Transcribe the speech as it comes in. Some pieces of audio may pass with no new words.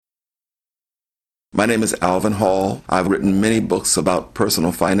My name is Alvin Hall. I've written many books about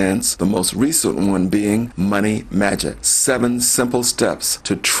personal finance, the most recent one being Money Magic: 7 Simple Steps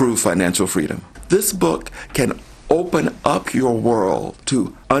to True Financial Freedom. This book can open up your world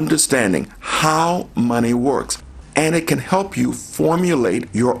to understanding how money works, and it can help you formulate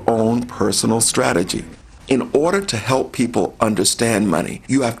your own personal strategy. In order to help people understand money,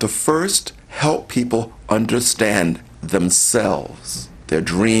 you have to first help people understand themselves, their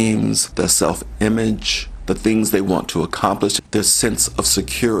dreams, their self-image, the things they want to accomplish, their sense of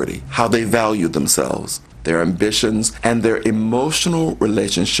security, how they value themselves, their ambitions, and their emotional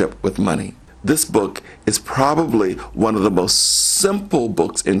relationship with money. This book is probably one of the most simple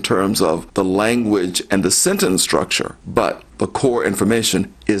books in terms of the language and the sentence structure, but the core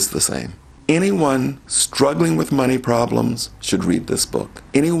information is the same. Anyone struggling with money problems should read this book.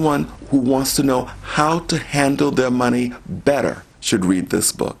 Anyone who wants to know how to handle their money better should read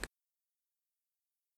this book.